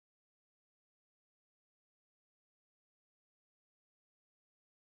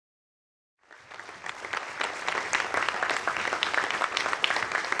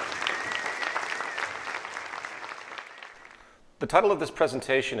The title of this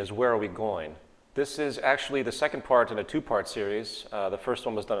presentation is Where Are We Going? This is actually the second part in a two-part series. The first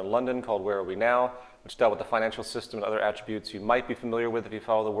one was done in London called Where Are We Now, which dealt with the financial system and other attributes you might be familiar with if you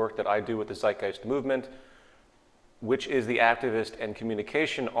follow the work that I do with the Zeitgeist movement, which is the activist and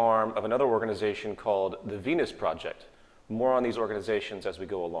communication arm of another organization called the Venus Project. More on these organizations as we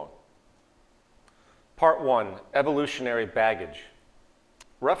go along. Part 1, Evolutionary Baggage.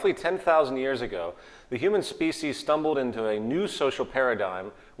 Roughly 10,000 years ago, the human species stumbled into a new social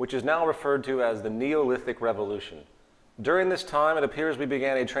paradigm, which is now referred to as the Neolithic Revolution. During this time, it appears we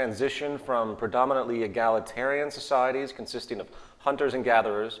began a transition from predominantly egalitarian societies consisting of hunters and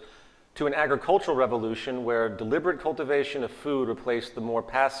gatherers to an agricultural revolution where deliberate cultivation of food replaced the more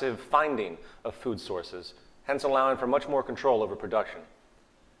passive finding of food sources, hence allowing for much more control over production.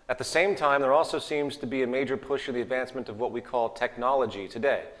 At the same time, there also seems to be a major push in the advancement of what we call technology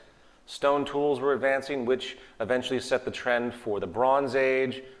today. Stone tools were advancing, which eventually set the trend for the Bronze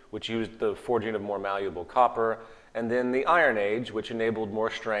Age, which used the forging of more malleable copper, and then the Iron Age, which enabled more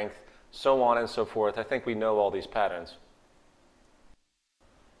strength, so on and so forth. I think we know all these patterns.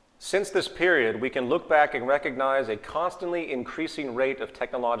 Since this period, we can look back and recognize a constantly increasing rate of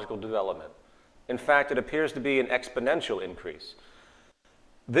technological development. In fact, it appears to be an exponential increase.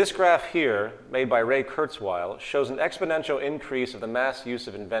 This graph here, made by Ray Kurzweil, shows an exponential increase of the mass use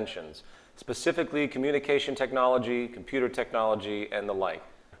of inventions, specifically communication technology, computer technology, and the like.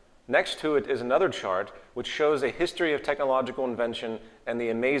 Next to it is another chart which shows a history of technological invention and the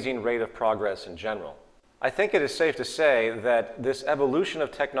amazing rate of progress in general. I think it is safe to say that this evolution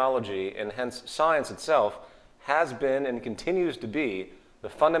of technology, and hence science itself, has been and continues to be the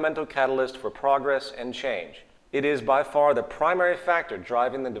fundamental catalyst for progress and change. It is by far the primary factor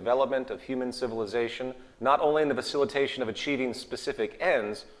driving the development of human civilization, not only in the facilitation of achieving specific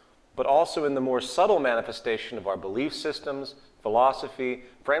ends, but also in the more subtle manifestation of our belief systems, philosophy,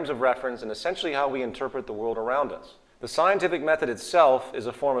 frames of reference, and essentially how we interpret the world around us. The scientific method itself is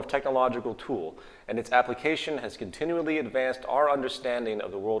a form of technological tool, and its application has continually advanced our understanding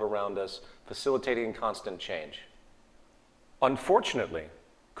of the world around us, facilitating constant change. Unfortunately,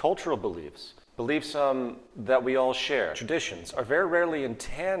 cultural beliefs that we all share, traditions, are very rarely in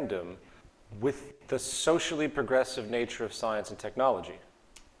tandem with the socially progressive nature of science and technology.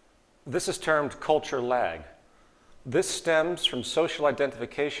 This is termed culture lag. This stems from social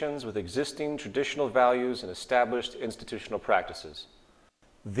identifications with existing traditional values and established institutional practices.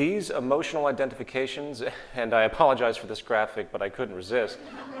 These emotional identifications, and I apologize for this graphic, but I couldn't resist,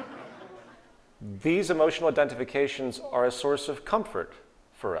 these emotional identifications are a source of comfort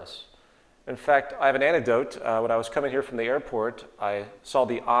for us. In fact, I have an anecdote. When I was coming here from the airport, I saw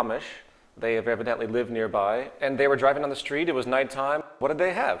the Amish. They have evidently lived nearby, and they were driving on the street. It was nighttime. What did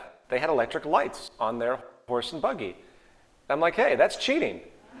they have? They had electric lights on their horse and buggy. I'm like, hey, that's cheating.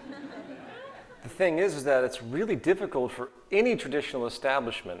 The thing is that it's really difficult for any traditional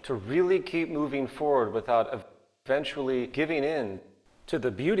establishment to really keep moving forward without eventually giving in to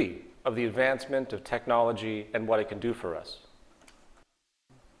the beauty of the advancement of technology and what it can do for us.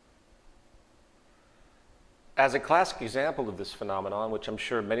 As a classic example of this phenomenon, which I'm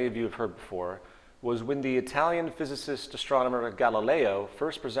sure many of you have heard before, was when the Italian physicist astronomer Galileo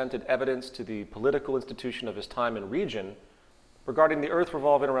first presented evidence to the political institution of his time and region regarding the Earth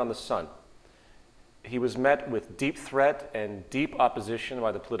revolving around the sun. He was met with deep threat and deep opposition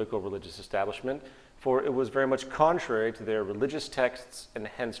by the political religious establishment, for it was very much contrary to their religious texts and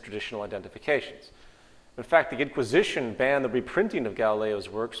hence traditional identifications. In fact, the Inquisition banned the reprinting of Galileo's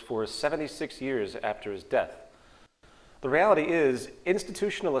works for 76 years after his death. The reality is,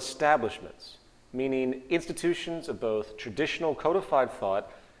 institutional establishments, meaning institutions of both traditional codified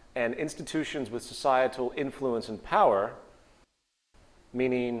thought and institutions with societal influence and power,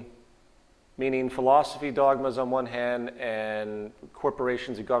 meaning philosophy dogmas on one hand and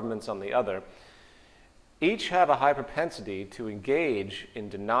corporations and governments on the other, each have a high propensity to engage in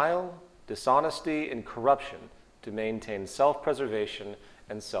denial, dishonesty, and corruption to maintain self-preservation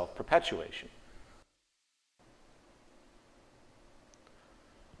and self-perpetuation.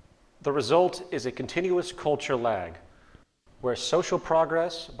 The result is a continuous culture lag, where social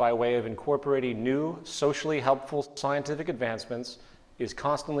progress, by way of incorporating new, socially helpful scientific advancements, is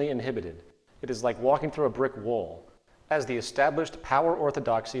constantly inhibited. It is like walking through a brick wall, as the established power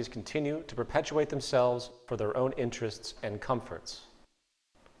orthodoxies continue to perpetuate themselves for their own interests and comforts.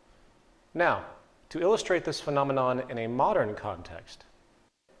 Now, to illustrate this phenomenon in a modern context,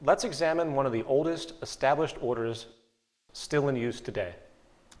 let's examine one of the oldest established orders still in use today,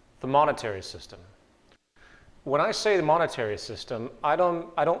 the monetary system. When I say the monetary system, I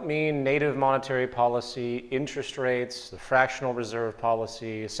don't mean native monetary policy, interest rates, the fractional reserve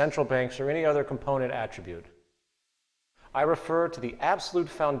policy, central banks, or any other component attribute. I refer to the absolute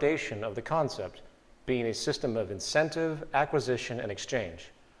foundation of the concept being a system of incentive, acquisition, and exchange.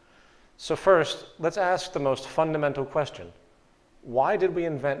 So first, let's ask the most fundamental question. Why did we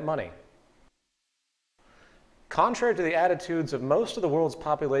invent money? Contrary to the attitudes of most of the world's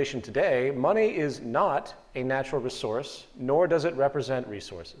population today, money is not a natural resource, nor does it represent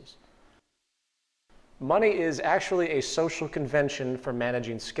resources. Money is actually a social convention for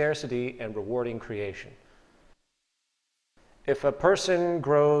managing scarcity and rewarding creation. If a person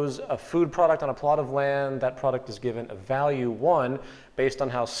grows a food product on a plot of land, that product is given a value, 1, based on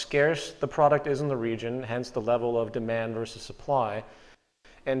how scarce the product is in the region, hence the level of demand versus supply,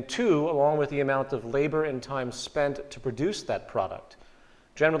 and 2, along with the amount of labor and time spent to produce that product.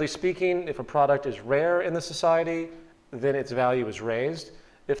 Generally speaking, if a product is rare in the society, then its value is raised.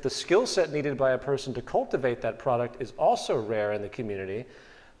 If the skill set needed by a person to cultivate that product is also rare in the community,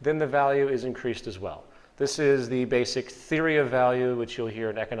 then the value is increased as well. This is the basic theory of value, which you'll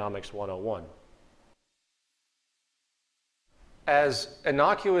hear in Economics 101. As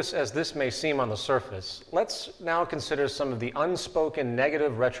innocuous as this may seem on the surface, let's now consider some of the unspoken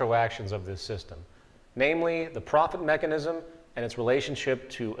negative retroactions of this system, namely the profit mechanism and its relationship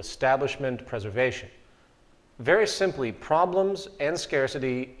to establishment preservation. Very simply, problems and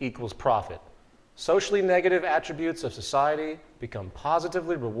scarcity equals profit. Socially negative attributes of society become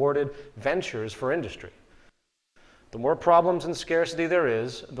positively rewarded ventures for industry. The more problems and scarcity there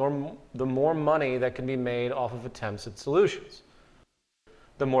is, the more money that can be made off of attempts at solutions.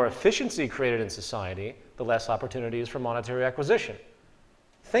 The more efficiency created in society, the less opportunities for monetary acquisition.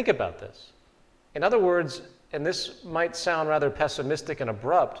 Think about this. In other words, and this might sound rather pessimistic and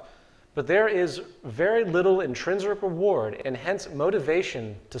abrupt, but there is very little intrinsic reward and hence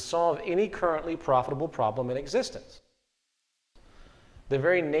motivation to solve any currently profitable problem in existence. The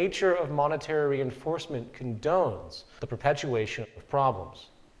very nature of monetary reinforcement condones the perpetuation of problems.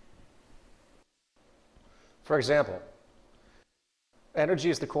 For example, energy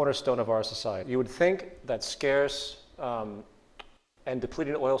is the cornerstone of our society. You would think that scarce and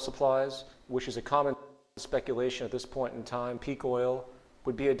depleted oil supplies, which is a common speculation at this point in time, peak oil,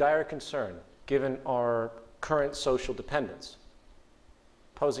 would be a dire concern given our current social dependence,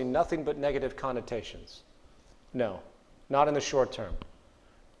 posing nothing but negative connotations. No, not in the short term.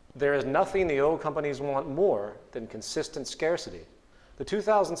 There is nothing the oil companies want more than consistent scarcity. The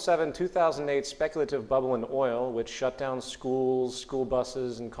 2007-2008 speculative bubble in oil, which shut down schools, school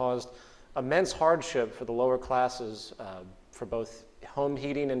buses, and caused immense hardship for the lower classes for both home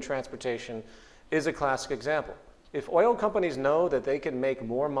heating and transportation, is a classic example. If oil companies know that they can make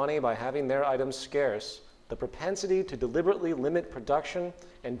more money by having their items scarce, the propensity to deliberately limit production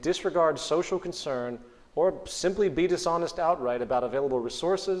and disregard social concern or simply be dishonest outright about available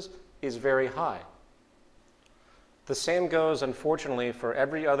resources is very high. The same goes, unfortunately, for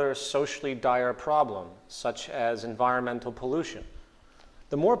every other socially dire problem, such as environmental pollution.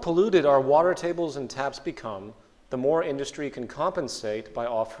 The more polluted our water tables and taps become, the more industry can compensate by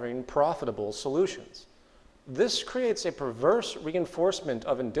offering profitable solutions. This creates a perverse reinforcement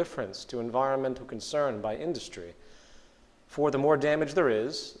of indifference to environmental concern by industry. For the more damage there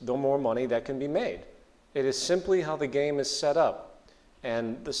is, the more money that can be made. It is simply how the game is set up,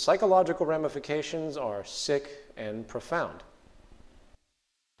 and the psychological ramifications are sick and profound.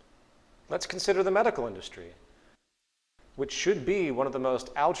 Let's consider the medical industry, which should be one of the most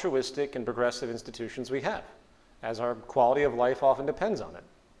altruistic and progressive institutions we have, as our quality of life often depends on it.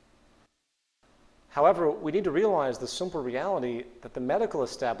 However, we need to realize the simple reality that the medical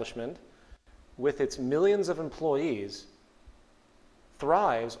establishment, with its millions of employees,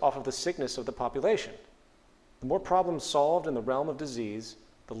 thrives off of the sickness of the population. The more problems solved in the realm of disease,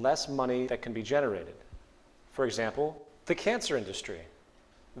 the less money that can be generated. For example, the cancer industry.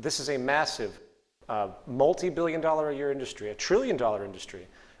 This is a massive, multi-billion-dollar a year industry, a trillion-dollar industry,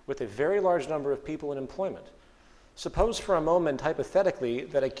 with a very large number of people in employment. Suppose for a moment, hypothetically,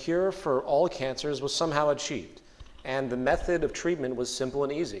 that a cure for all cancers was somehow achieved, and the method of treatment was simple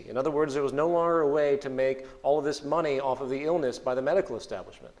and easy. In other words, there was no longer a way to make all of this money off of the illness by the medical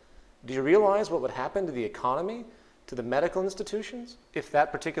establishment. Do you realize what would happen to the economy, to the medical institutions, if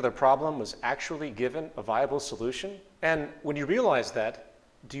that particular problem was actually given a viable solution? And when you realize that,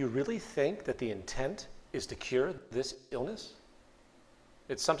 do you really think that the intent is to cure this illness?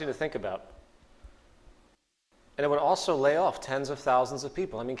 It's something to think about. And it would also lay off tens of thousands of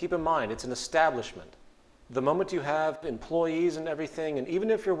people. I mean, keep in mind, it's an establishment. The moment you have employees and everything, and even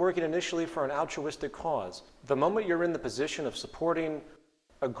if you're working initially for an altruistic cause, the moment you're in the position of supporting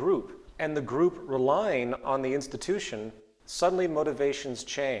a group and the group relying on the institution, suddenly motivations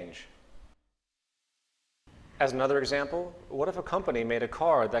change. As another example, what if a company made a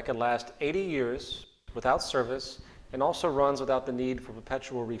car that could last 80 years without service and also runs without the need for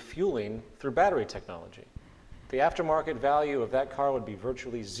perpetual refueling through battery technology? The aftermarket value of that car would be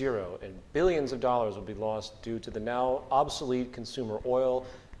virtually zero, and billions of dollars would be lost due to the now obsolete consumer oil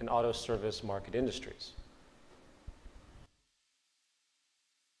and auto service market industries.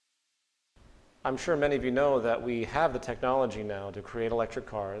 I'm sure many of you know that we have the technology now to create electric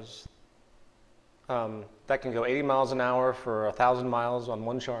cars that can go 80 miles an hour for 1,000 miles on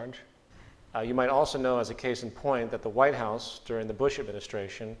one charge. You might also know, as a case in point, that the White House during the Bush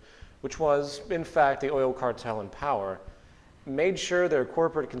administration, which was, in fact, the oil cartel in power, made sure their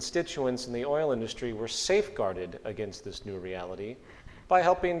corporate constituents in the oil industry were safeguarded against this new reality by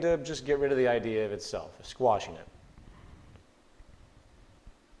helping to just get rid of the idea of itself, squashing it.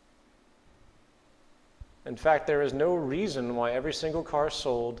 In fact, there is no reason why every single car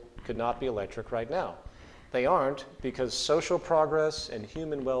sold could not be electric right now. They aren't, because social progress and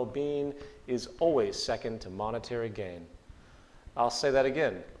human well-being is always second to monetary gain. I'll say that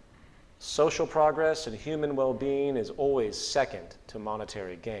again. Social progress and human well-being is always second to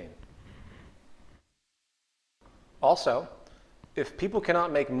monetary gain. Also, if people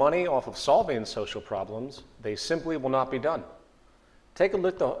cannot make money off of solving social problems, they simply will not be done. Take a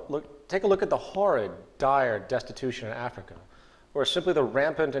look at the horrid, dire destitution in Africa, or simply the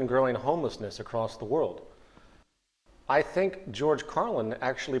rampant and growing homelessness across the world. I think George Carlin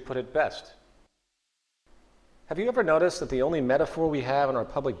actually put it best. Have you ever noticed that the only metaphor we have in our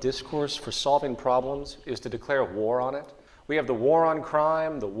public discourse for solving problems is to declare war on it? We have the war on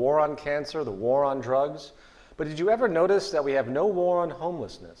crime, the war on cancer, the war on drugs. But did you ever notice that we have no war on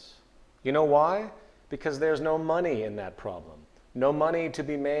homelessness? You know why? Because there's no money in that problem. No money to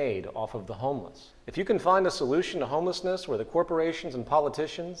be made off of the homeless. If you can find a solution to homelessness where the corporations and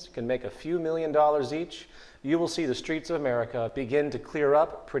politicians can make a few $1 million each, you will see the streets of America begin to clear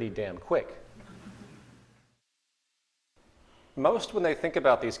up pretty damn quick. Most, when they think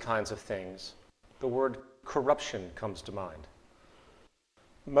about these kinds of things, the word corruption comes to mind.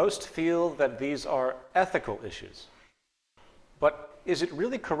 Most feel that these are ethical issues. But is it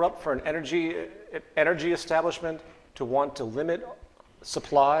really corrupt for an energy establishment to want to limit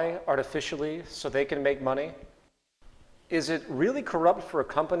supply artificially so they can make money? Is it really corrupt for a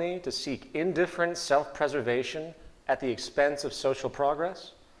company to seek indifferent self-preservation at the expense of social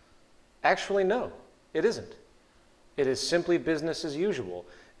progress? Actually, no, it isn't. It is simply business as usual,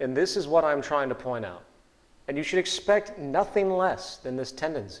 and this is what I'm trying to point out. And you should expect nothing less than this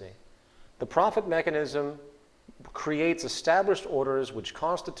tendency. The profit mechanism creates established orders which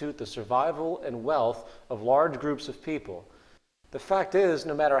constitute the survival and wealth of large groups of people. The fact is,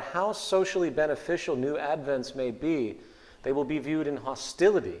 no matter how socially beneficial new advents may be, they will be viewed in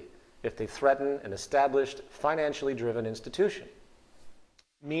hostility if they threaten an established, financially driven institution.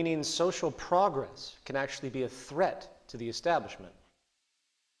 Meaning social progress can actually be a threat to the establishment.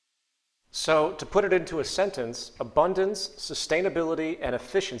 So, to put it into a sentence, abundance, sustainability, and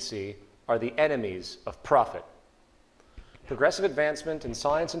efficiency are the enemies of profit. Progressive advancement in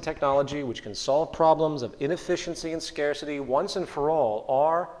science and technology which can solve problems of inefficiency and scarcity once and for all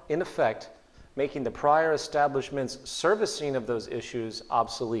are, in effect, making the prior establishment's servicing of those issues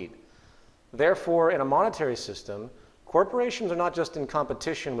obsolete. Therefore, in a monetary system, corporations are not just in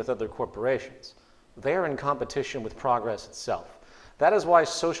competition with other corporations. They are in competition with progress itself. That is why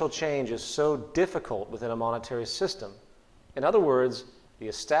social change is so difficult within a monetary system. In other words, the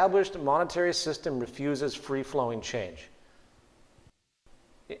established monetary system refuses free-flowing change.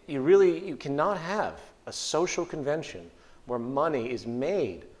 You cannot have a social convention where money is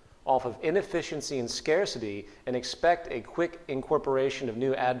made off of inefficiency and scarcity and expect a quick incorporation of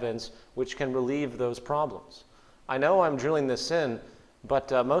new advents which can relieve those problems. I know I'm drilling this in,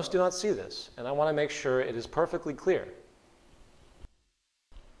 but most do not see this, and I want to make sure it is perfectly clear.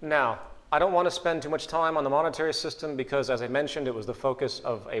 Now, I don't want to spend too much time on the monetary system because, as I mentioned, it was the focus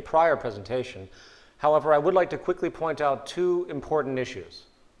of a prior presentation. However, I would like to quickly point out two important issues.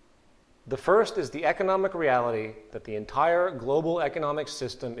 The first is the economic reality that the entire global economic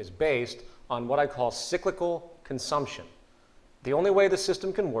system is based on what I call cyclical consumption. The only way the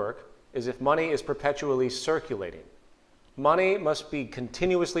system can work is if money is perpetually circulating. Money must be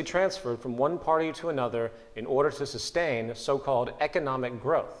continuously transferred from one party to another in order to sustain so-called economic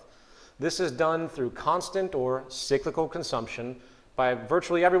growth. This is done through constant or cyclical consumption by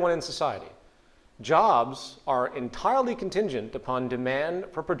virtually everyone in society. Jobs are entirely contingent upon demand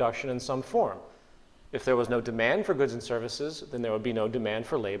for production in some form. If there was no demand for goods and services, then there would be no demand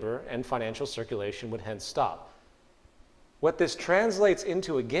for labor, and financial circulation would hence stop. What this translates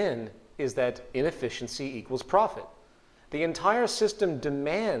into again is that inefficiency equals profit. The entire system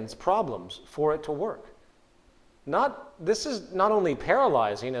demands problems for it to work. This is not only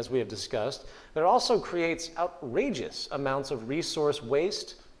paralyzing, as we have discussed, but it also creates outrageous amounts of resource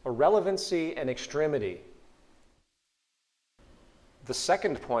waste, irrelevancy, and extremity. The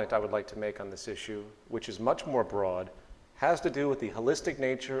second point I would like to make on this issue, which is much more broad, has to do with the holistic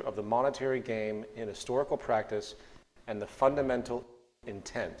nature of the monetary game in historical practice and the fundamental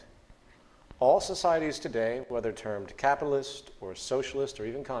intent. All societies today, whether termed capitalist or socialist or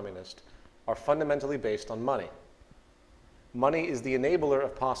even communist, are fundamentally based on money. Money is the enabler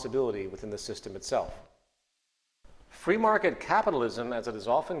of possibility within the system itself. Free market capitalism, as it is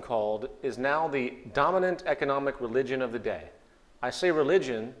often called, is now the dominant economic religion of the day. I say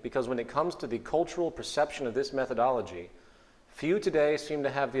religion because when it comes to the cultural perception of this methodology, few today seem to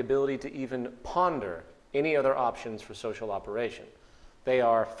have the ability to even ponder any other options for social operation. They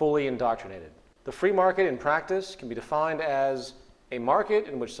are fully indoctrinated. The free market in practice can be defined as a market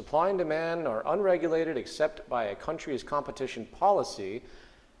in which supply and demand are unregulated except by a country's competition policy,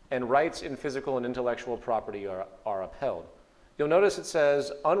 and rights in physical and intellectual property are upheld. You'll notice it says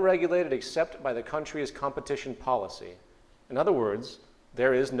unregulated except by the country's competition policy. In other words,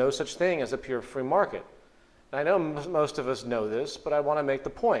 there is no such thing as a pure free market. I know most of us know this, but I want to make the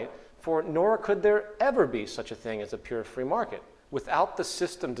point, for nor could there ever be such a thing as a pure free market without the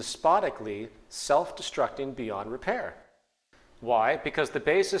system despotically self-destructing beyond repair. Why? Because the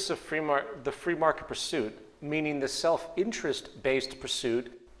basis of the free market pursuit, meaning the self-interest-based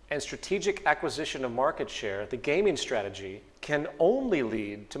pursuit and strategic acquisition of market share, the gaming strategy, can only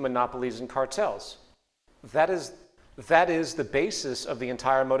lead to monopolies and cartels. That is the basis of the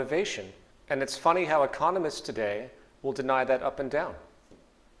entire motivation. And it's funny how economists today will deny that up and down.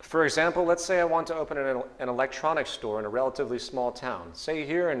 For example, let's say I want to open an electronics store in a relatively small town, say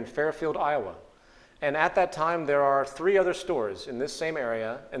here in Fairfield, Iowa. And at that time, there are 3 other stores in this same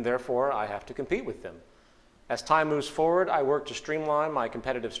area, and therefore I have to compete with them. As time moves forward, I work to streamline my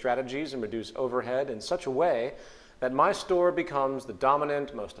competitive strategies and reduce overhead in such a way that my store becomes the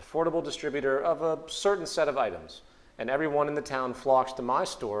dominant, most affordable distributor of a certain set of items, and everyone in the town flocks to my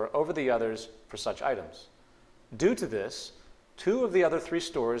store over the others for such items. Due to this, 2 of the other 3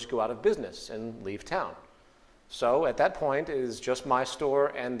 stores go out of business and leave town. So at that point, it is just my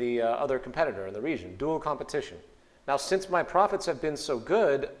store and the other competitor in the region, dual competition. Now, since my profits have been so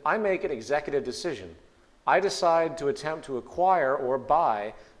good, I make an executive decision. I decide to attempt to acquire or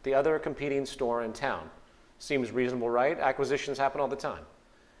buy the other competing store in town. Seems reasonable, right? Acquisitions happen all the time.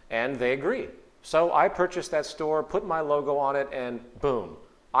 And they agree. So I purchase that store, put my logo on it, and boom,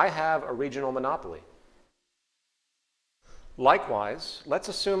 I have a regional monopoly. Likewise, let's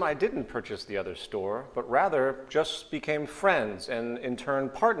assume I didn't purchase the other store, but rather just became friends and in turn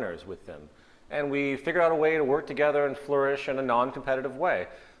partners with them. And we figured out a way to work together and flourish in a non-competitive way.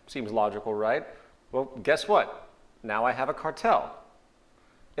 Seems logical, right? Well, guess what? Now I have a cartel.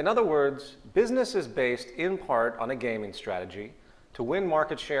 In other words, business is based in part on a gaming strategy to win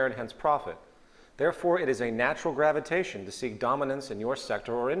market share and hence profit. Therefore, it is a natural gravitation to seek dominance in your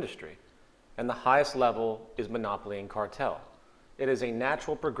sector or industry. And the highest level is monopoly and cartel. It is a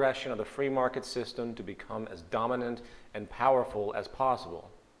natural progression of the free market system to become as dominant and powerful as possible.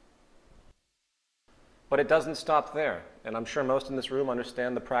 But it doesn't stop there, and I'm sure most in this room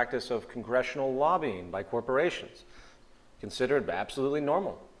understand the practice of congressional lobbying by corporations, considered absolutely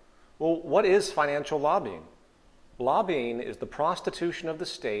normal. Well, what is financial lobbying? Lobbying is the prostitution of the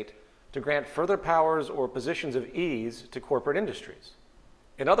state to grant further powers or positions of ease to corporate industries.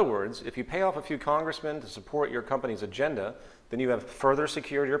 In other words, if you pay off a few congressmen to support your company's agenda, then you have further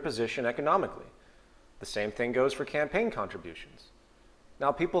secured your position economically. The same thing goes for campaign contributions.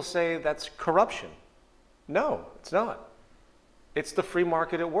 Now, people say that's corruption. No, it's not. It's the free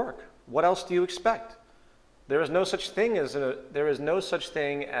market at work. What else do you expect? There is no such thing as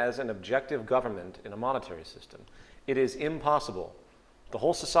an objective government in a monetary system. It is impossible. The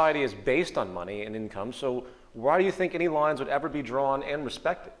whole society is based on money and income, so why do you think any lines would ever be drawn and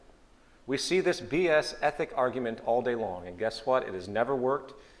respected? We see this BS ethic argument all day long, and guess what? It has never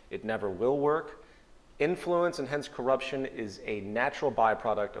worked. It never will work. Influence and hence corruption is a natural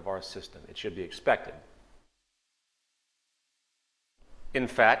byproduct of our system. It should be expected. In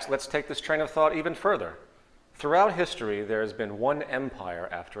fact, let's take this train of thought even further. Throughout history, there has been one empire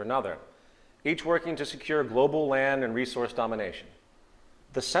after another, each working to secure global land and resource domination.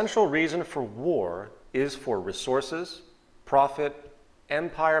 The central reason for war is for resources, profit,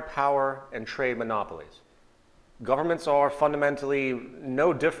 empire power, and trade monopolies. Governments are fundamentally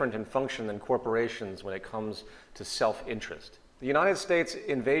no different in function than corporations when it comes to self-interest. The United States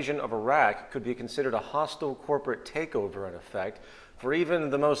invasion of Iraq could be considered a hostile corporate takeover in effect, for even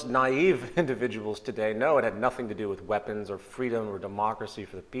the most naive individuals today know it had nothing to do with weapons or freedom or democracy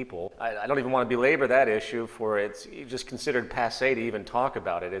for the people. I don't even want to belabor that issue, for it's just considered passé to even talk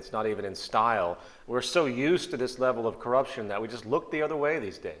about it. It's not even in style. We're so used to this level of corruption that we just look the other way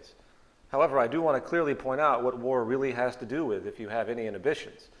these days. However, I do want to clearly point out what war really has to do with if you have any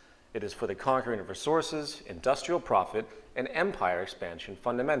inhibitions. It is for the conquering of resources, industrial profit, and empire expansion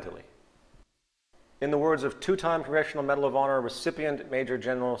fundamentally. In the words of two-time Congressional Medal of Honor recipient Major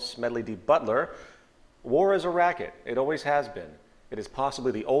General Smedley D. Butler, war is a racket. It always has been. It is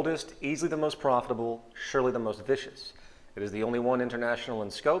possibly the oldest, easily the most profitable, surely the most vicious. It is the only one international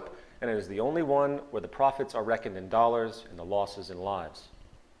in scope, and it is the only one where the profits are reckoned in dollars and the losses in lives.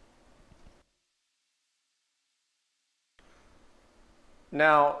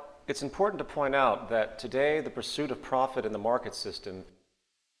 Now, it's important to point out that today the pursuit of profit in the market system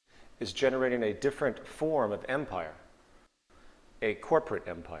is generating a different form of empire, a corporate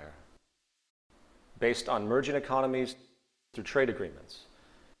empire, based on merging economies through trade agreements.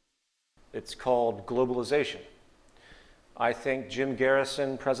 It's called globalization. I think Jim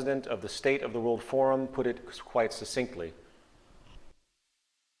Garrison, president of the State of the World Forum, put it quite succinctly.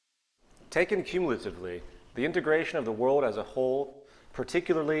 Taken cumulatively, the integration of the world as a whole,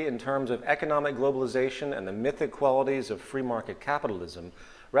 particularly in terms of economic globalization and the mythic qualities of free market capitalism,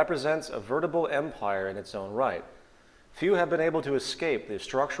 represents a veritable empire in its own right. Few have been able to escape the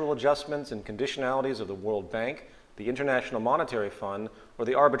structural adjustments and conditionalities of the World Bank, the International Monetary Fund, or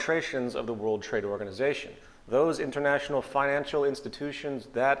the arbitrations of the World Trade Organization. Those international financial institutions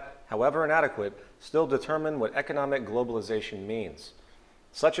that, however inadequate, still determine what economic globalization means.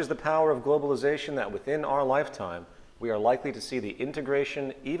 Such is the power of globalization that within our lifetime, we are likely to see the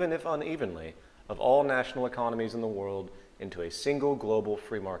integration, even if unevenly, of all national economies in the world into a single global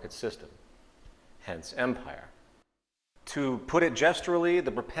free market system, hence empire. To put it gesturally,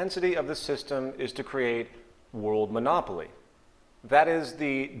 the propensity of the system is to create world monopoly. That is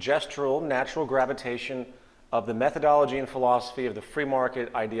the gestural natural gravitation of the methodology and philosophy of the free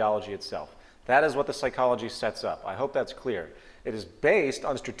market ideology itself. That is what the psychology sets up. I hope that's clear. It is based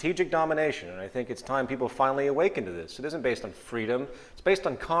on strategic domination, and I think it's time people finally awaken to this. It isn't based on freedom, it's based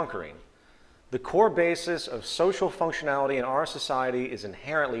on conquering. The core basis of social functionality in our society is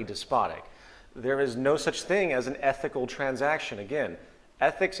inherently despotic. There is no such thing as an ethical transaction. Again,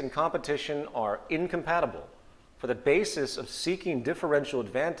 ethics and competition are incompatible. For the basis of seeking differential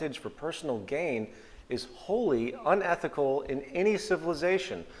advantage for personal gain is wholly unethical in any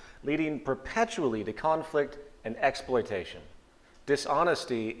civilization, leading perpetually to conflict and exploitation.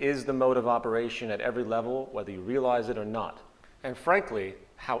 Dishonesty is the mode of operation at every level, whether you realize it or not. And frankly,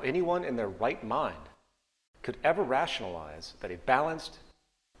 how anyone in their right mind could ever rationalize that a balanced,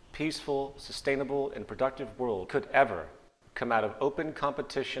 peaceful, sustainable, and productive world could ever come out of open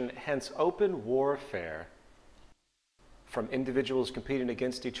competition, hence open warfare, from individuals competing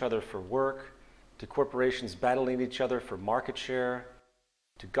against each other for work, to corporations battling each other for market share,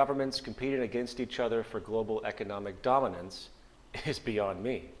 to governments competing against each other for global economic dominance, is beyond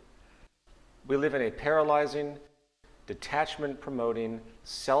me. We live in a paralyzing, detachment-promoting,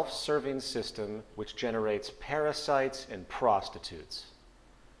 self-serving system which generates parasites and prostitutes.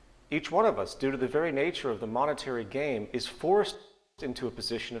 Each one of us, due to the very nature of the monetary game, is forced into a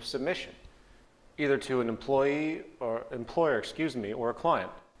position of submission, either to an employer, or a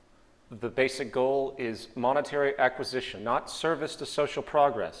client. The basic goal is monetary acquisition, not service to social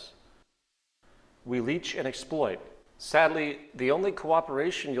progress. We leech and exploit. Sadly, the only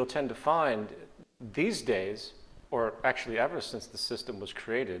cooperation you'll tend to find these days, or actually ever since the system was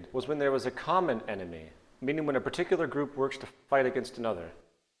created, was when there was a common enemy, meaning when a particular group works to fight against another,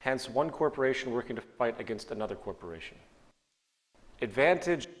 hence one corporation working to fight against another corporation.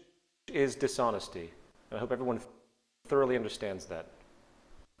 Advantage is dishonesty, and I hope everyone thoroughly understands that.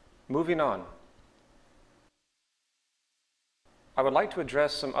 Moving on. I would like to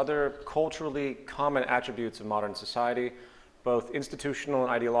address some other culturally common attributes of modern society, both institutional and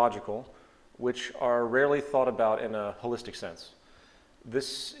ideological, which are rarely thought about in a holistic sense.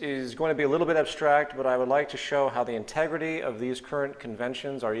 This is going to be a little bit abstract, but I would like to show how the integrity of these current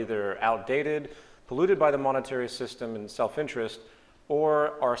conventions are either outdated, polluted by the monetary system and self-interest,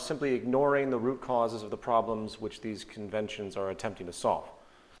 or are simply ignoring the root causes of the problems which these conventions are attempting to solve.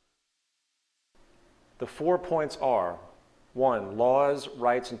 The 4 points are: 1, laws,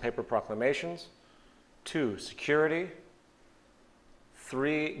 rights, and paper proclamations. 2, security.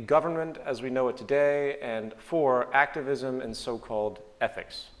 3, government as we know it today. And 4, activism and so-called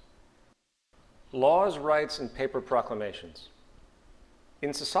ethics. Laws, rights, and paper proclamations.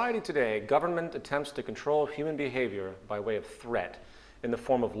 In society today, government attempts to control human behavior by way of threat in the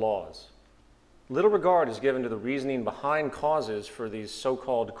form of laws. Little regard is given to the reasoning behind causes for these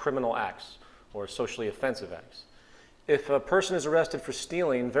so-called criminal acts or socially offensive acts. If a person is arrested for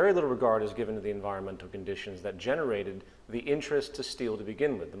stealing, very little regard is given to the environmental conditions that generated the interest to steal to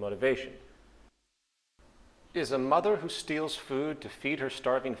begin with, the motivation. Is a mother who steals food to feed her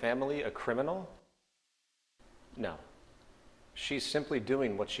starving family a criminal? No. She's simply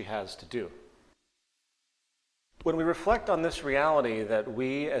doing what she has to do. When we reflect on this reality that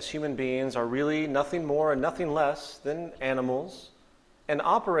we as human beings are really nothing more and nothing less than animals and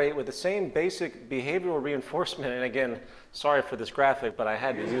operate with the same basic behavioral reinforcement, and again, sorry for this graphic, but I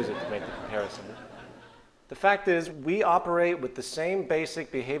had to use it to make the comparison. The fact is, we operate with the same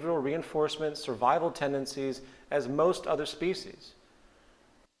basic behavioral reinforcement survival tendencies as most other species.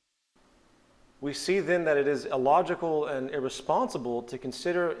 We see then that it is illogical and irresponsible to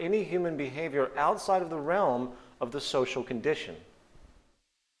consider any human behavior outside of the realm of the social condition.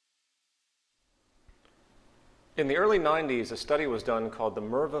 In the early 90s, a study was done called the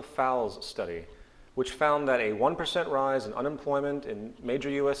Merva-Fowles study, which found that a 1% rise in unemployment in major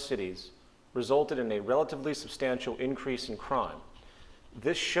US cities resulted in a relatively substantial increase in crime.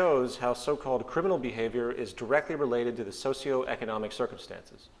 This shows how so-called criminal behavior is directly related to the socioeconomic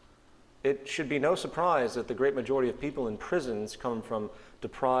circumstances. It should be no surprise that the great majority of people in prisons come from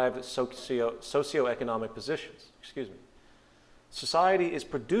deprived socioeconomic positions. Society is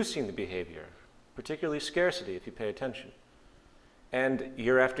producing the behavior, particularly scarcity if you pay attention. And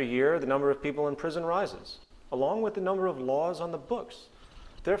year after year, the number of people in prison rises, along with the number of laws on the books.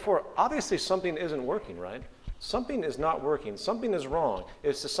 Therefore, obviously something isn't working, right? Something is not working. Something is wrong.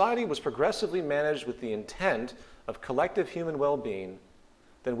 If society was progressively managed with the intent of collective human well-being,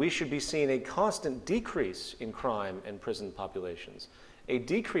 then we should be seeing a constant decrease in crime and prison populations, a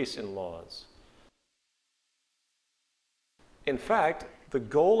decrease in laws. In fact, the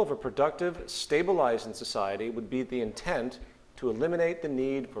goal of a productive, stabilizing society would be the intent to eliminate the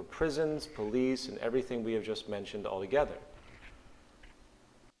need for prisons, police, and everything we have just mentioned altogether.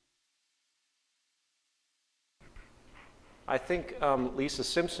 I think Lisa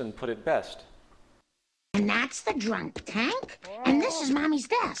Simpson put it best. And that's the drunk tank? And this is Mommy's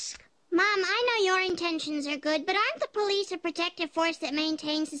desk. Mom, I know your intentions are good, but aren't the police a protective force that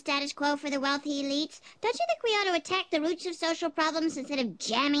maintains the status quo for the wealthy elites? Don't you think we ought to attack the roots of social problems instead of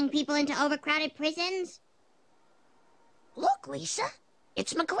jamming people into overcrowded prisons? Look, Lisa.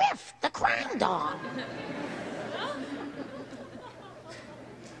 It's McGriff, the crime dog.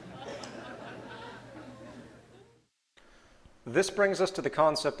 This brings us to the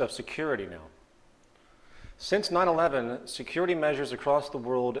concept of security now. Since 9/11, security measures across the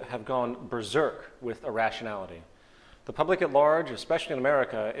world have gone berserk with irrationality. The public at large, especially in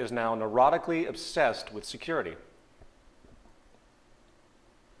America, is now neurotically obsessed with security.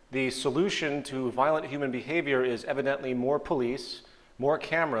 The solution to violent human behavior is evidently more police, more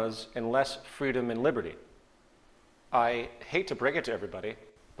cameras, and less freedom and liberty. I hate to break it to everybody,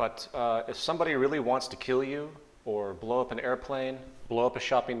 but if somebody really wants to kill you, or blow up an airplane, blow up a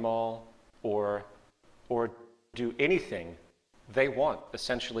shopping mall, or do anything they want,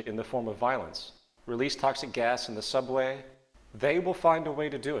 essentially in the form of violence, release toxic gas in the subway, they will find a way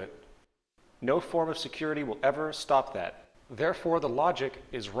to do it. No form of security will ever stop that. Therefore, the logic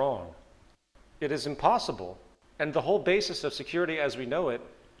is wrong. It is impossible, and the whole basis of security as we know it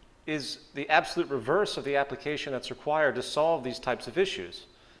is the absolute reverse of the application that's required to solve these types of issues.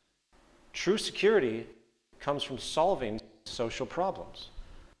 True security comes from solving social problems,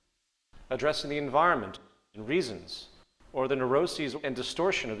 addressing the environment and reasons, or the neuroses and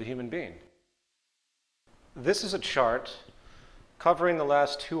distortion of the human being. This is a chart covering the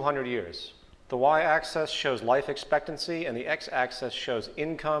last 200 years. The y-axis shows life expectancy, and the x-axis shows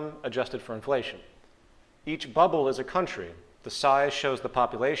income adjusted for inflation. Each bubble is a country. The size shows the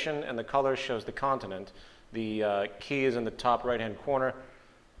population, and the color shows the continent. The key is in the top right-hand corner.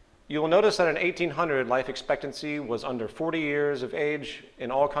 You will notice that in 1800, life expectancy was under 40 years of age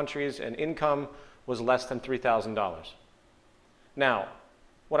in all countries, and income was less than $3,000. Now,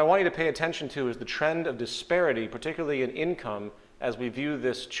 what I want you to pay attention to is the trend of disparity, particularly in income, as we view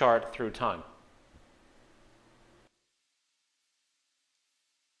this chart through time.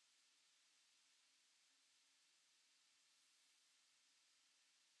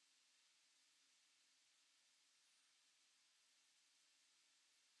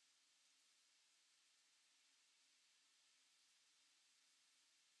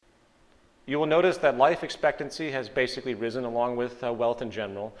 You will notice that life expectancy has basically risen along with wealth in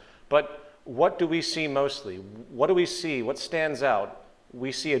general. But what do we see mostly? What do we see? What stands out?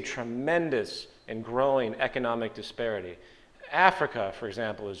 We see a tremendous and growing economic disparity. Africa, for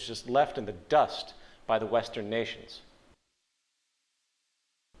example, is just left in the dust by the Western nations.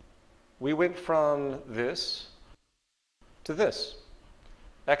 We went from this to this.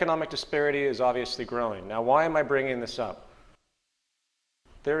 Economic disparity is obviously growing. Now, why am I bringing this up?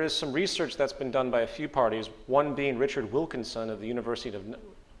 There is some research that's been done by a few parties, one being Richard Wilkinson of the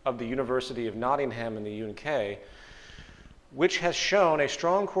University of Nottingham in the UK, which has shown a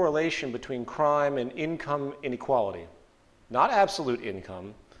strong correlation between crime and income inequality. Not absolute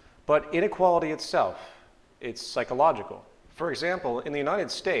income, but inequality itself. It's psychological. For example, in the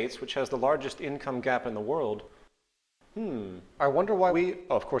United States, which has the largest income gap in the world, I wonder why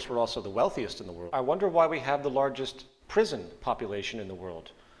of course we're also the wealthiest in the world. I wonder why we have the largest prison population in the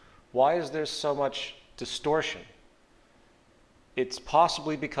world. Why is there so much distortion? It's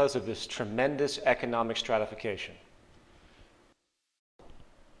possibly because of this tremendous economic stratification.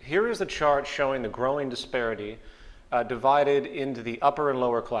 Here is the chart showing the growing disparity divided into the upper and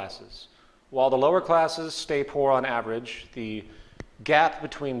lower classes. While the lower classes stay poor on average, the gap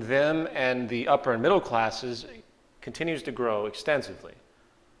between them and the upper and middle classes continues to grow extensively.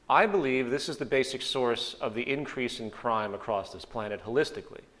 I believe this is the basic source of the increase in crime across this planet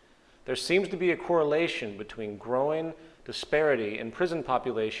holistically. There seems to be a correlation between growing disparity in prison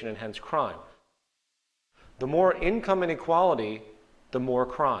population and hence crime. The more income inequality, the more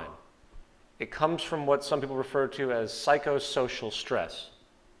crime. It comes from what some people refer to as psychosocial stress.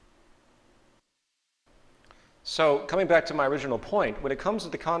 So, coming back to my original point, when it comes to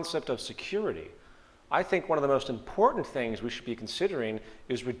the concept of security, I think one of the most important things we should be considering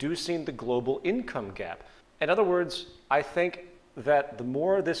is reducing the global income gap. In other words, I think that the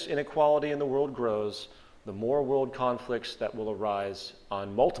more this inequality in the world grows, the more world conflicts that will arise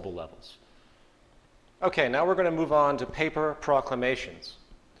on multiple levels. Okay, now we're going to move on to paper proclamations.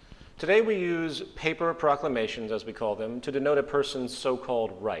 Today we use paper proclamations, as we call them, to denote a person's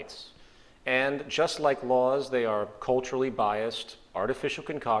so-called rights. And just like laws, they are culturally biased, artificial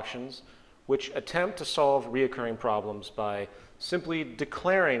concoctions, which attempt to solve reoccurring problems by simply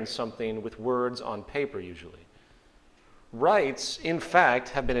declaring something with words on paper usually. Rights, in fact,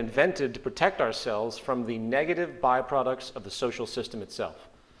 have been invented to protect ourselves from the negative byproducts of the social system itself.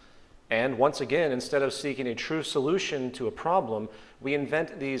 And once again, instead of seeking a true solution to a problem, we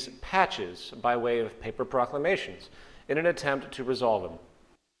invent these patches by way of paper proclamations in an attempt to resolve them.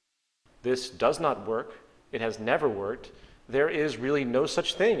 This does not work. It has never worked. There is really no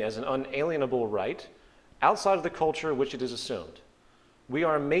such thing as an unalienable right outside of the culture in which it is assumed. We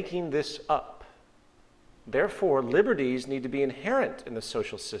are making this up. Therefore, liberties need to be inherent in the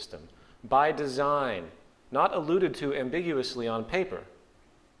social system by design, not alluded to ambiguously on paper.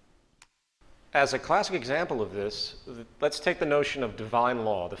 As a classic example of this, let's take the notion of divine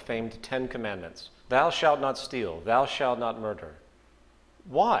law, the famed 10 Commandments. Thou shalt not steal, thou shalt not murder.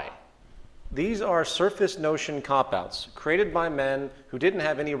 Why? These are surface notion cop-outs created by men who didn't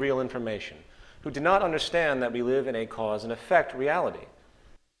have any real information, who did not understand that we live in a cause and effect reality.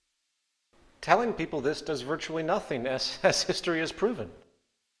 Telling people this does virtually nothing, as history has proven.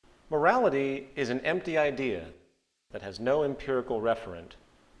 Morality is an empty idea that has no empirical referent.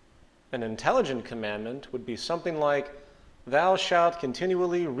 An intelligent commandment would be something like, thou shalt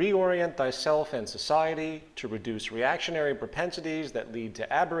continually reorient thyself and society to reduce reactionary propensities that lead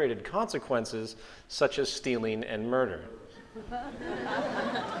to aberrated consequences such as stealing and murder.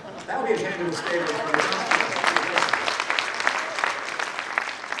 That would be a genuine statement.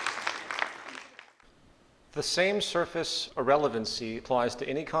 The same surface irrelevancy applies to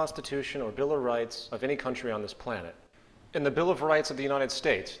any constitution or Bill of Rights of any country on this planet. In the Bill of Rights of the United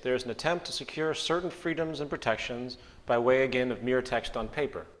States, there is an attempt to secure certain freedoms and protections by way, again, of mere text on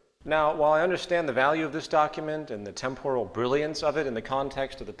paper. Now, while I understand the value of this document and the temporal brilliance of it in the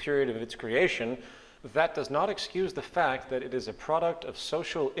context of the period of its creation, that does not excuse the fact that it is a product of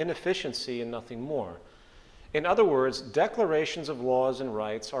social inefficiency and nothing more. In other words, declarations of laws and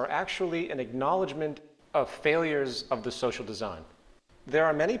rights are actually an acknowledgement of failures of the social design. There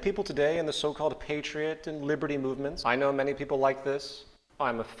are many people today in the so-called patriot and liberty movements. I know many people like this.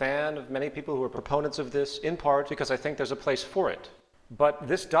 I'm a fan of many people who are proponents of this, in part because I think there's a place for it. But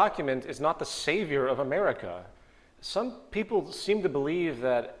this document is not the savior of America. Some people seem to believe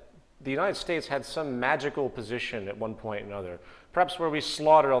that the United States had some magical position at one point or another, perhaps where we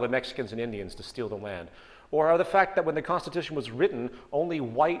slaughtered all the Mexicans and Indians to steal the land, or the fact that when the Constitution was written, only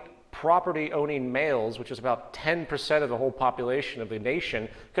white, property-owning males, which is about 10% of the whole population of the nation,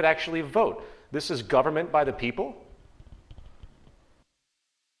 could actually vote. This is government by the people?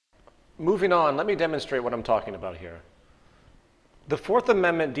 Moving on, let me demonstrate what I'm talking about here. The Fourth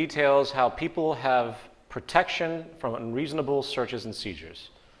Amendment details how people have protection from unreasonable searches and seizures.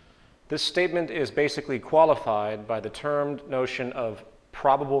 This statement is basically qualified by the termed notion of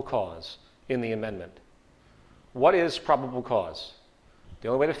probable cause in the amendment. What is probable cause? The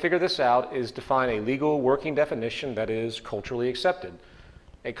only way to figure this out is to find a legal working definition that is culturally accepted.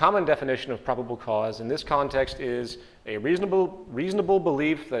 A common definition of probable cause in this context is a reasonable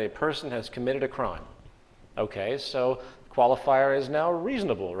belief that a person has committed a crime. Okay, so qualifier is now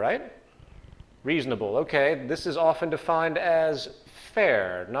reasonable, right? Reasonable, okay. This is often defined as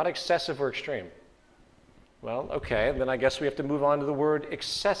fair, not excessive or extreme. Well, okay, then I guess we have to move on to the word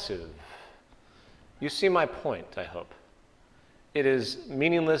excessive. You see my point, I hope. It is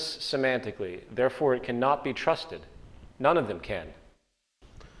meaningless semantically, therefore it cannot be trusted. None of them can.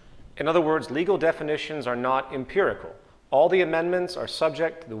 In other words, legal definitions are not empirical. All the amendments are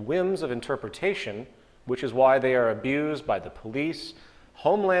subject to the whims of interpretation, which is why they are abused by the police,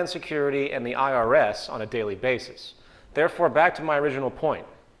 Homeland Security, and the IRS on a daily basis. Therefore, back to my original point,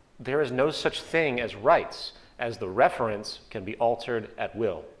 there is no such thing as rights, as the reference can be altered at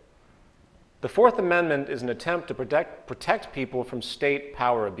will. The Fourth Amendment is an attempt to protect people from state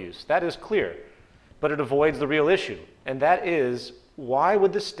power abuse. That is clear, but it avoids the real issue, and that is, why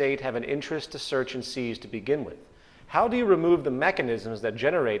would the state have an interest to search and seize to begin with? How do you remove the mechanisms that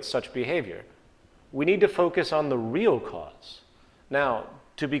generate such behavior? We need to focus on the real cause. Now,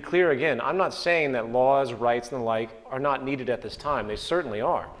 to be clear again, I'm not saying that laws, rights, and the like are not needed at this time. They certainly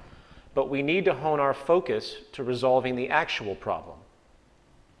are. But we need to hone our focus to resolving the actual problem.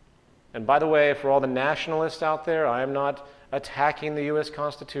 And by the way, for all the nationalists out there, I am not attacking the U.S.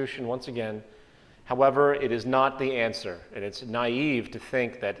 Constitution once again. However, it is not the answer, and it's naive to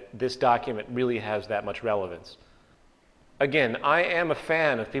think that this document really has that much relevance. Again, I am a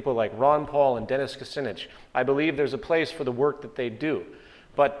fan of people like Ron Paul and Dennis Kucinich. I believe there's a place for the work that they do,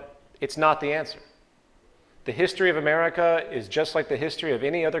 but it's not the answer. The history of America is just like the history of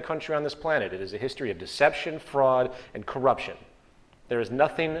any other country on this planet. It is a history of deception, fraud, and corruption. There is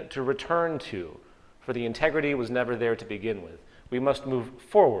nothing to return to, for the integrity was never there to begin with. We must move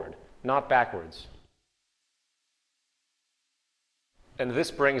forward, not backwards. And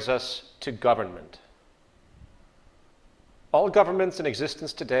this brings us to government. All governments in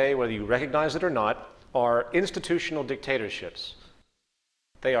existence today, whether you recognize it or not, are institutional dictatorships.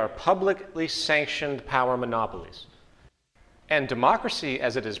 They are publicly sanctioned power monopolies. And democracy,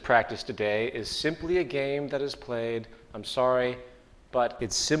 as it is practiced today, is simply a game that is played, I'm sorry, but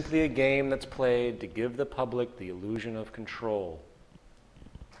it's simply a game that's played to give the public the illusion of control.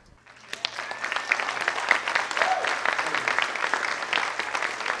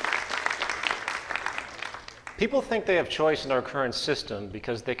 People think they have choice in our current system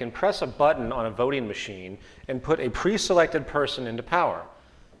because they can press a button on a voting machine and put a pre-selected person into power.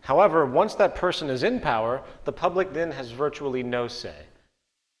 However, once that person is in power, the public then has virtually no say.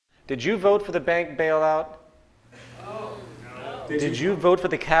 Did you vote for the bank bailout? No. Did you vote for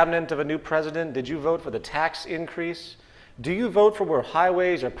the cabinet of a new president? Did you vote for the tax increase? Do you vote for where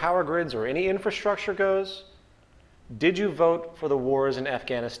highways or power grids or any infrastructure goes? Did you vote for the wars in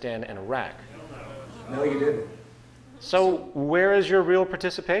Afghanistan and Iraq? No, you didn't. So where is your real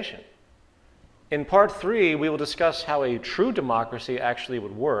participation? In part 3, we will discuss how a true democracy actually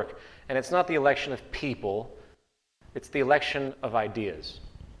would work, and it's not the election of people, it's the election of ideas.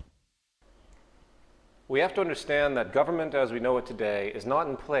 We have to understand that government as we know it today is not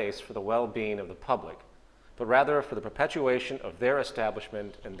in place for the well-being of the public, but rather for the perpetuation of their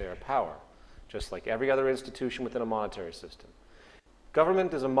establishment and their power, just like every other institution within a monetary system.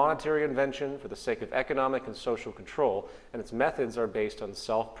 Government is a monetary invention for the sake of economic and social control, and its methods are based on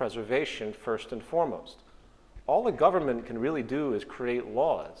self-preservation first and foremost. All the government can really do is create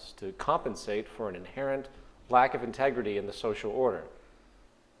laws to compensate for an inherent lack of integrity in the social order.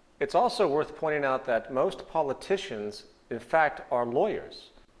 It's also worth pointing out that most politicians, in fact, are lawyers.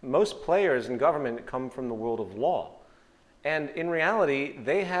 Most players in government come from the world of law. And in reality,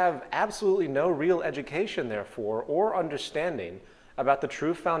 they have absolutely no real education, therefore, or understanding about the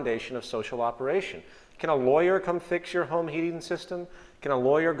true foundation of social operation. Can a lawyer come fix your home heating system? Can a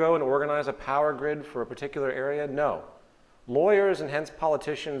lawyer go and organize a power grid for a particular area? No. Lawyers and hence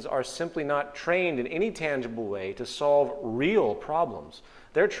politicians are simply not trained in any tangible way to solve real problems.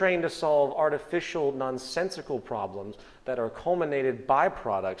 They're trained to solve artificial, nonsensical problems that are culminated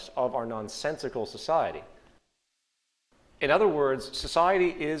byproducts of our nonsensical society. In other words, society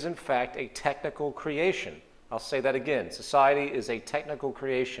is in fact a technical creation. I'll say that again. Society is a technical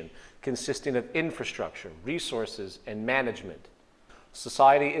creation consisting of infrastructure, resources, and management.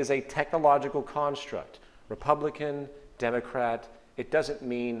 Society is a technological construct. Republican, Democrat, it doesn't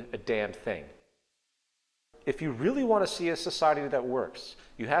mean a damn thing. If you really want to see a society that works,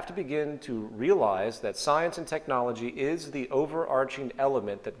 you have to begin to realize that science and technology is the overarching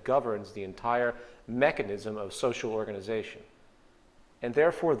element that governs the entire mechanism of social organization. And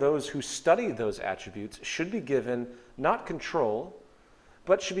therefore, those who study those attributes should be given not control,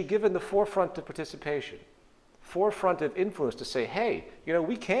 but should be given the forefront of participation, forefront of influence to say, hey, you know,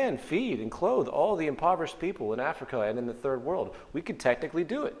 we can feed and clothe all the impoverished people in Africa and in the third world. We could technically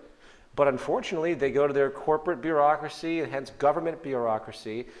do it. But unfortunately, they go to their corporate bureaucracy and hence government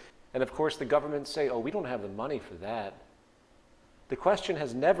bureaucracy. And of course, the governments say, oh, we don't have the money for that. The question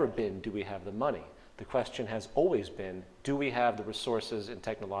has never been, do we have the money? The question has always been, do we have the resources and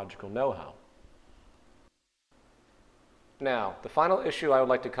technological know-how? Now, the final issue I would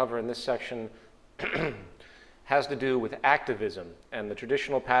like to cover in this section has to do with activism and the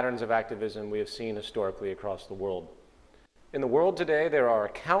traditional patterns of activism we have seen historically across the world. In the world today, there are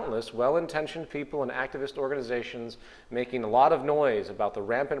countless well-intentioned people and activist organizations making a lot of noise about the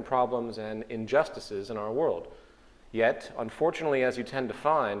rampant problems and injustices in our world. Yet, unfortunately, as you tend to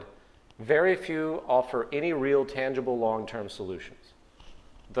find, very few offer any real tangible long-term solutions.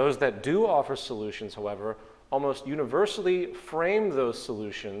 Those that do offer solutions, however, almost universally frame those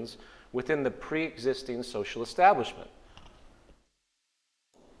solutions within the pre-existing social establishment.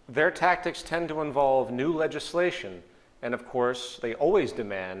 Their tactics tend to involve new legislation, and of course, they always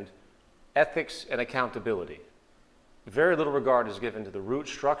demand ethics and accountability. Very little regard is given to the root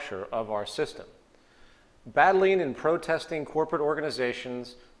structure of our system. Battling and protesting corporate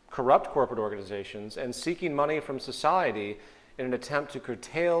organizations, corrupt corporate organizations, and seeking money from society in an attempt to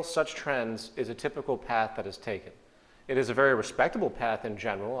curtail such trends is a typical path that is taken. It is a very respectable path in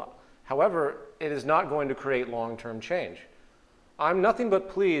general. However, it is not going to create long-term change. I'm nothing but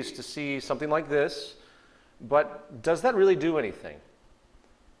pleased to see something like this, but does that really do anything?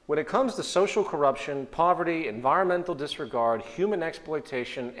 When it comes to social corruption, poverty, environmental disregard, human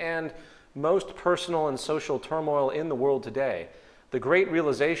exploitation, and most personal and social turmoil in the world today, the great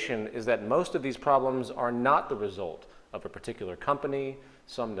realization is that most of these problems are not the result of a particular company,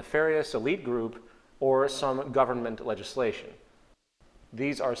 some nefarious elite group, or some government legislation.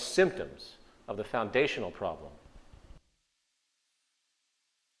 These are symptoms of the foundational problem.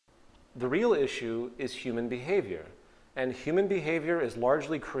 The real issue is human behavior, and human behavior is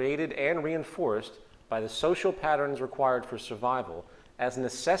largely created and reinforced by the social patterns required for survival as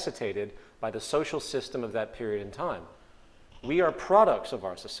necessitated by the social system of that period in time. We are products of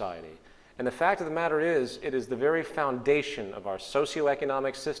our society, and the fact of the matter is, it is the very foundation of our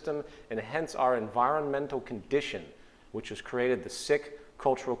socioeconomic system and hence our environmental condition which has created the sick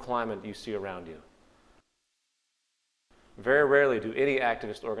cultural climate you see around you. Very rarely do any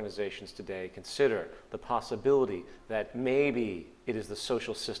activist organizations today consider the possibility that maybe it is the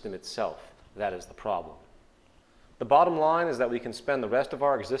social system itself that is the problem. The bottom line is that we can spend the rest of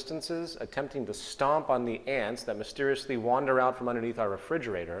our existences attempting to stomp on the ants that mysteriously wander out from underneath our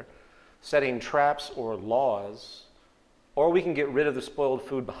refrigerator, setting traps or laws, or we can get rid of the spoiled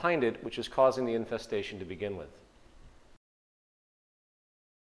food behind it, which is causing the infestation to begin with.